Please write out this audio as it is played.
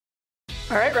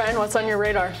All right, Ryan, what's on your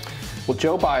radar? Well,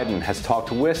 Joe Biden has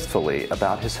talked wistfully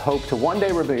about his hope to one day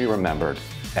be remembered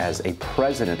as a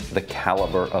president the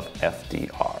caliber of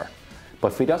FDR.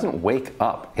 But if he doesn't wake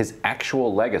up, his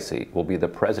actual legacy will be the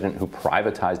president who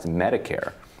privatized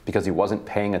Medicare because he wasn't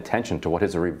paying attention to what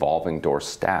his revolving door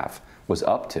staff was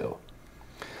up to.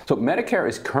 So Medicare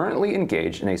is currently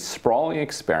engaged in a sprawling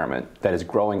experiment that is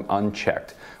growing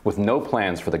unchecked, with no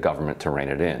plans for the government to rein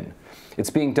it in. It's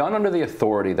being done under the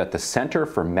authority that the Center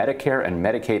for Medicare and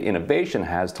Medicaid Innovation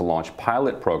has to launch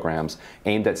pilot programs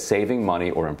aimed at saving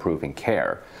money or improving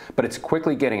care. But it's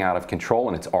quickly getting out of control,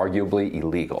 and it's arguably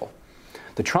illegal.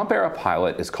 The Trump-era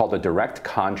pilot is called a direct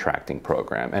contracting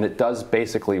program, and it does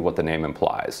basically what the name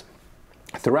implies.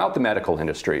 Throughout the medical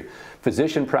industry,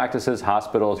 physician practices,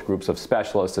 hospitals, groups of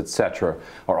specialists, etc.,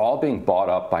 are all being bought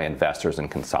up by investors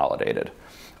and consolidated.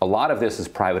 A lot of this is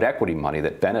private equity money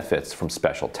that benefits from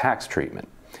special tax treatment.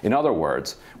 In other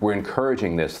words, we're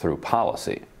encouraging this through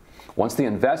policy. Once the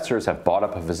investors have bought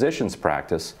up a physician's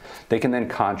practice, they can then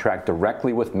contract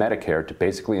directly with Medicare to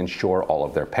basically insure all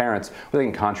of their parents, or they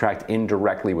can contract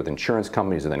indirectly with insurance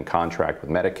companies and then contract with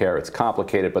Medicare. It's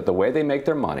complicated, but the way they make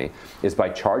their money is by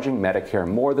charging Medicare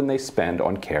more than they spend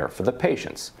on care for the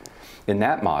patients. In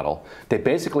that model, they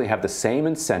basically have the same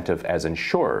incentive as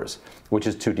insurers, which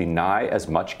is to deny as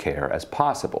much care as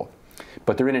possible.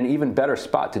 But they're in an even better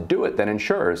spot to do it than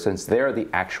insurers, since they're the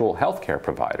actual healthcare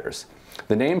providers.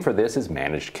 The name for this is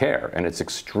managed care, and it's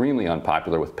extremely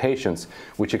unpopular with patients,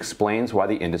 which explains why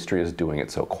the industry is doing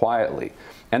it so quietly.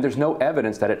 And there's no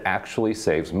evidence that it actually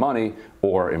saves money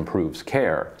or improves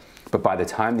care. But by the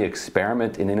time the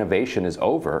experiment in innovation is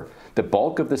over, the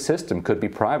bulk of the system could be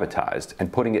privatized,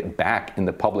 and putting it back in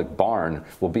the public barn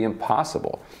will be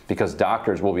impossible, because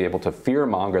doctors will be able to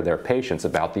fearmonger their patients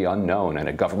about the unknown and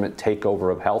a government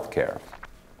takeover of healthcare.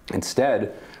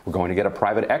 Instead, we're going to get a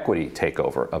private equity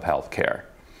takeover of healthcare.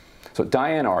 So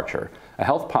Diane Archer, a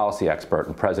health policy expert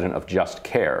and president of Just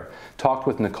Care, talked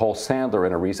with Nicole Sandler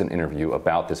in a recent interview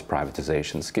about this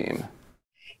privatization scheme.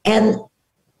 And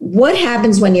what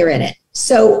happens when you're in it?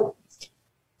 So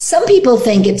some people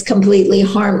think it's completely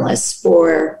harmless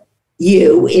for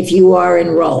you if you are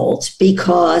enrolled,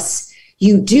 because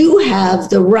you do have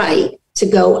the right to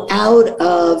go out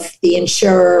of the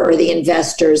insurer or the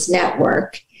investor's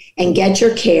network and get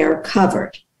your care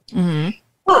covered. Mm-hmm.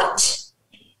 But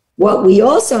what we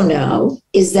also know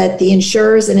is that the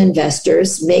insurers and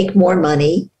investors make more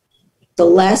money the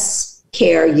less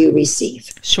care you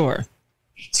receive. Sure.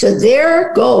 So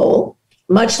their goal,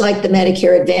 much like the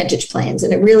Medicare Advantage plans,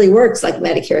 and it really works like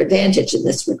Medicare Advantage in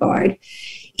this regard,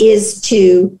 is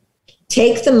to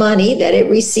take the money that it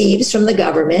receives from the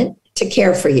government to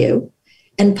care for you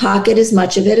and pocket as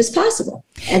much of it as possible.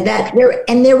 And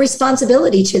their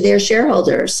responsibility to their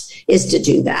shareholders is to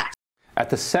do that. At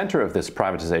the center of this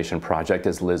privatization project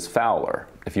is Liz Fowler.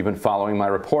 If you've been following my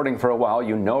reporting for a while,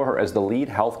 you know her as the lead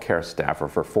healthcare staffer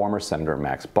for former Senator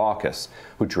Max Baucus,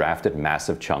 who drafted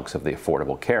massive chunks of the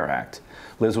Affordable Care Act.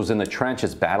 Liz was in the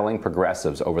trenches battling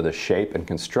progressives over the shape and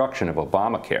construction of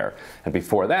Obamacare, and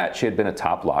before that, she had been a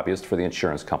top lobbyist for the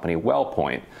insurance company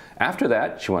WellPoint. After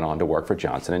that, she went on to work for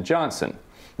Johnson & Johnson.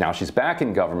 Now she's back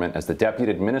in government as the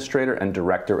deputy administrator and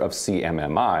director of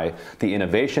CMMI, the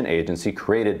innovation agency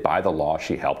created by the law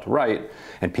she helped write,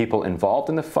 and people involved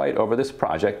in the fight over this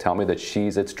project tell me that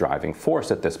she's its driving force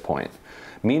at this point.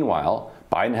 Meanwhile,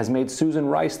 Biden has made Susan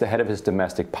Rice the head of his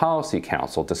Domestic Policy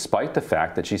Council, despite the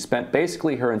fact that she spent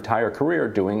basically her entire career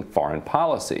doing foreign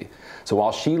policy. So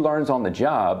while she learns on the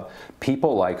job,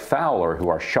 people like Fowler, who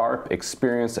are sharp,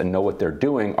 experienced, and know what they're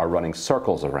doing, are running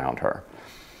circles around her.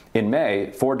 In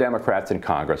May, 4 Democrats in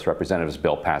Congress, Representatives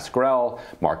Bill Pascrell,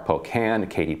 Mark Pocan,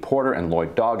 Katie Porter, and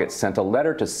Lloyd Doggett, sent a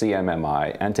letter to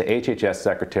CMMI and to HHS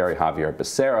Secretary Javier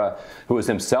Becerra, who is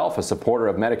himself a supporter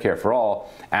of Medicare for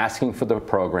All, asking for the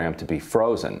program to be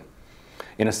frozen.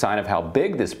 In a sign of how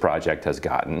big this project has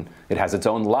gotten, it has its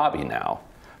own lobby now.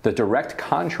 The Direct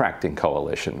Contracting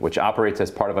Coalition, which operates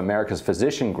as part of America's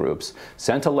physician groups,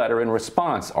 sent a letter in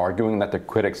response arguing that the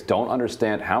critics don't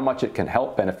understand how much it can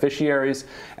help beneficiaries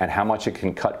and how much it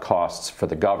can cut costs for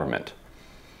the government.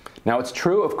 Now, it's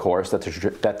true, of course, that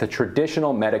the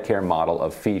traditional Medicare model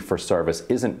of fee-for-service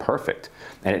isn't perfect,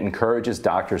 and it encourages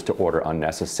doctors to order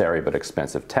unnecessary but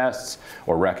expensive tests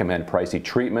or recommend pricey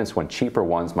treatments when cheaper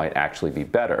ones might actually be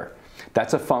better.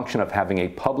 That's a function of having a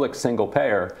public single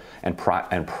payer and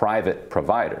private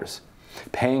providers.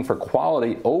 Paying for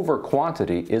quality over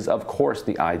quantity is, of course,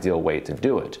 the ideal way to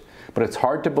do it. But it's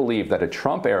hard to believe that a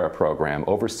Trump-era program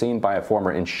overseen by a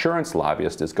former insurance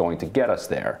lobbyist is going to get us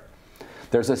there.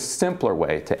 There's a simpler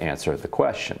way to answer the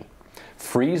question.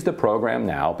 Freeze the program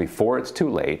now before it's too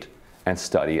late and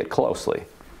study it closely.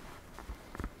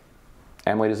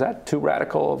 Emily, is that too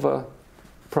radical of a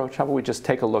approach? How about we just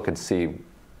take a look and see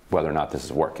whether or not this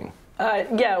is working?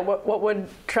 Yeah, what would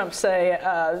Trump say?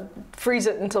 Freeze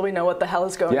it until we know what the hell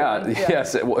is going on. Yeah,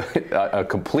 yes, a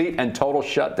complete and total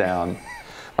shutdown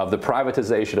of the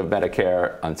privatization of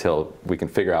Medicare until we can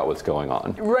figure out what's going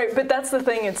on. Right, but that's the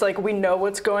thing. It's like we know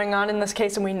what's going on in this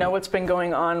case, and we know what's been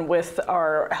going on with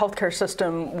our healthcare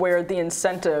system, where the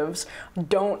incentives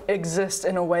don't exist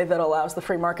in a way that allows the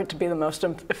free market to be the most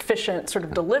efficient sort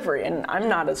of delivery. And I'm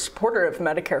not a supporter of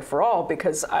Medicare for all,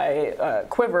 because I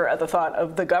quiver at the thought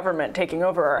of the government taking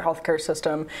over our healthcare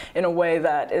system in a way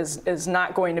that is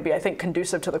not going to be, I think,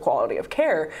 conducive to the quality of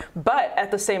care. But at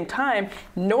the same time,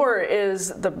 nor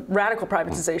is the radical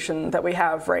privatization that we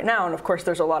have right now, and of course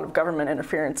there's a lot of government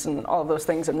interference and all of those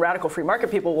things, and radical free market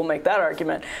people will make that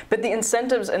argument, but the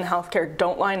incentives in healthcare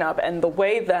don't line up. And the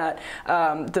way that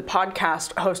the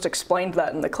podcast host explained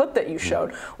that in the clip that you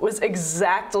showed was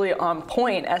exactly on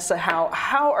point as to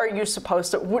how are you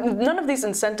supposed to, none of these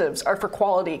incentives are for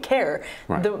quality care.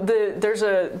 Right.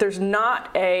 There's not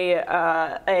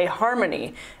a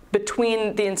harmony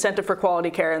between the incentive for quality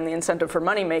care and the incentive for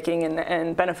money making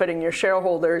and benefiting your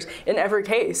shareholders in every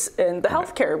case in the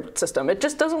healthcare system. It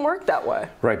just doesn't work that way.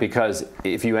 Right, because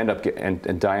if you end up,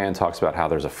 and Diane talks about how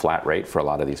there's a flat rate for a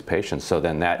lot of these patients, so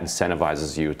then that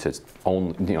incentivizes you to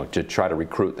to try to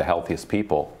recruit the healthiest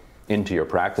people into your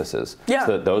practices. Yeah.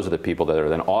 So those are the people that are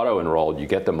then auto-enrolled. You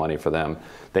get the money for them.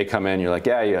 They come in, you're like,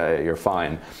 yeah, you're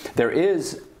fine.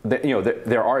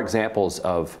 There are examples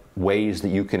of ways that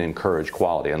you can encourage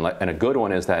quality, and a good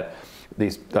one is that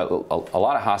a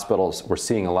lot of hospitals were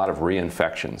seeing a lot of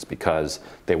reinfections because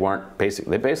they weren't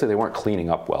they weren't cleaning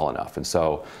up well enough, and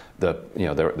so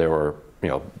there were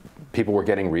people were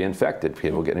getting reinfected,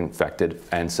 people were getting infected,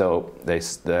 and so the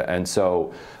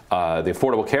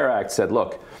Affordable Care Act said,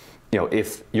 look,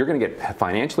 if you're going to get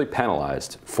financially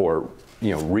penalized for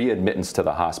readmittance to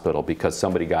the hospital because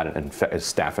somebody got a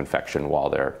staph infection while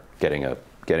they're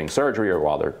getting surgery or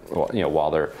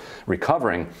while they're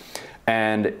recovering,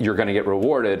 and you're going to get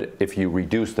rewarded if you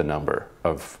reduce the number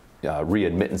of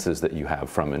readmittances that you have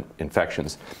from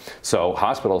infections. So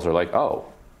hospitals are like, oh,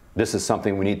 this is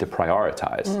something we need to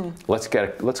prioritize. Let's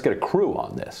get a crew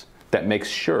on this that makes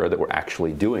sure that we're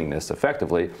actually doing this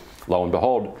effectively. Lo and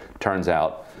behold, turns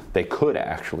out they could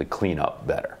actually clean up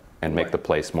better and make the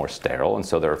place more sterile, and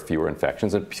so there are fewer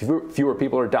infections, and fewer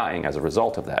people are dying as a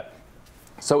result of that.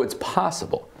 So it's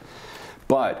possible.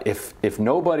 But if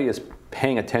nobody is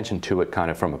paying attention to it kind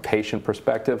of from a patient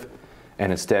perspective,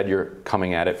 and instead you're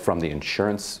coming at it from the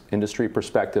insurance industry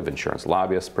perspective, insurance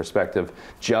lobbyist perspective,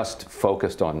 just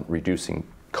focused on reducing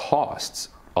costs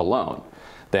alone,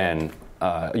 then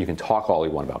you can talk all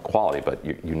you want about quality, but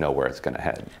you know where it's going to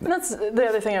head. And that's the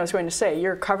other thing I was going to say.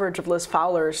 Your coverage of Liz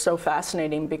Fowler is so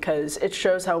fascinating because it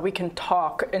shows how we can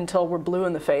talk until we're blue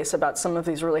in the face about some of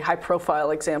these really high-profile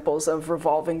examples of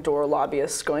revolving door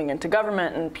lobbyists going into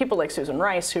government, and people like Susan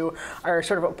Rice, who are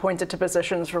sort of appointed to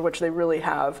positions for which they really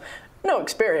have no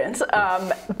experience.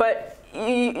 But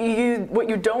what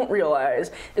you don't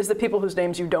realize is the people whose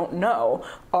names you don't know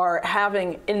are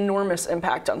having enormous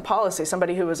impact on policy.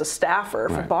 Somebody who was a staffer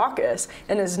for Baucus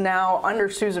and is now under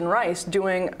Susan Rice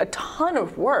doing a ton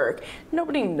of work.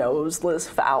 Nobody knows Liz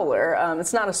Fowler.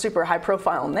 It's not a super high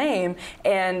profile name,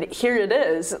 and here it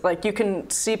is. Like, you can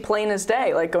see plain as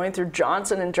day, like going through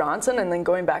Johnson & Johnson and then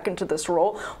going back into this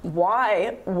role.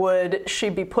 Why would she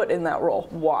be put in that role?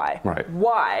 Why? Right.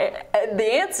 Why? And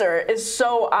the answer is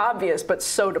so obvious, but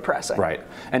so depressing. Right.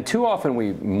 And too often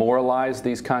we moralize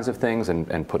these kinds of things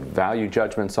and put value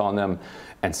judgments on them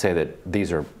and say that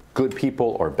these are good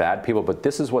people or bad people, but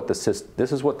this is what the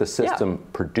system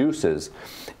produces.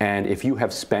 And if you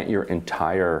have spent your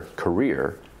entire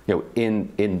career,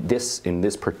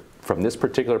 from this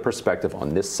particular perspective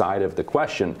on this side of the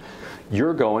question,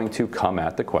 you're going to come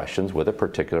at the questions with a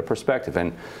particular perspective.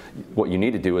 And what you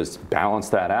need to do is balance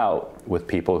that out with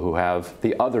people who have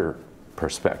the other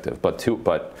perspective. But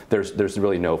there's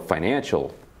really no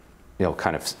financial,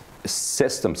 kind of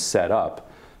system set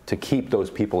up to keep those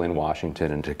people in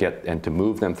Washington and to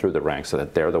move them through the ranks so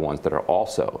that they're the ones that are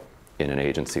also in an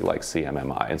agency like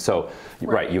CMMI. And so,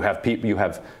 you have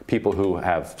people who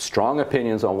have strong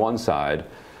opinions on one side,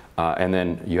 and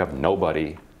then you have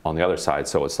nobody on the other side.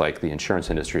 So it's like the insurance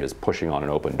industry is pushing on an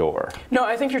open door. No,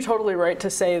 I think you're totally right to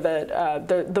say that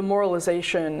the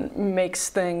moralization makes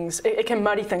things, it can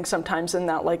muddy things sometimes, in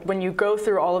that, like, when you go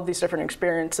through all of these different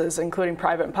experiences, including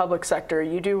private and public sector,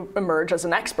 you do emerge as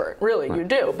an expert, really, you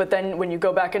do. But then when you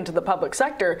go back into the public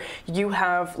sector, you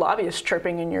have lobbyists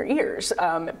chirping in your ears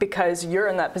because you're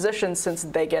in that position since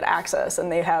they get access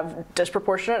and they have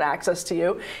disproportionate access to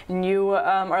you, and you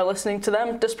are listening to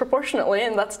them disproportionately,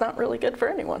 and that's not really good for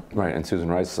anyone. Right, and Susan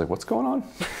Rice is like, what's going on?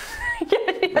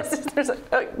 Yes,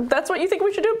 that's what you think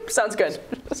we should do? Sounds good.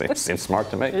 Seems smart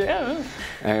to me. Yeah.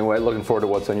 Anyway, looking forward to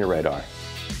what's on your radar.